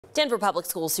Denver Public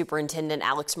Schools Superintendent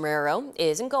Alex Marrero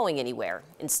isn't going anywhere.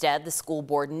 Instead, the school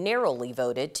board narrowly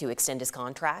voted to extend his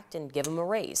contract and give him a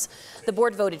raise. The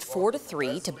board voted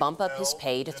 4-3 to bump up his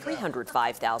pay to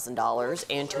 $305,000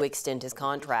 and to extend his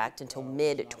contract until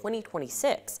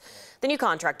mid-2026. The new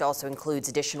contract also includes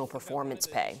additional performance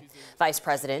pay. Vice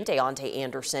President Deontay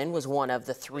Anderson was one of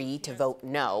the 3 to vote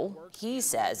no. He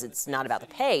says it's not about the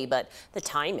pay, but the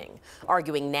timing,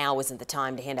 arguing now isn't the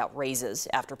time to hand out raises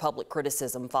after public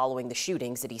criticism following the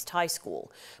shootings at East High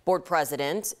School. Board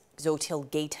President Zotil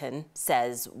Gayton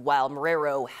says while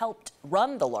Marrero helped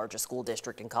run the largest school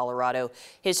district in Colorado,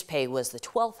 his pay was the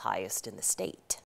 12th highest in the state.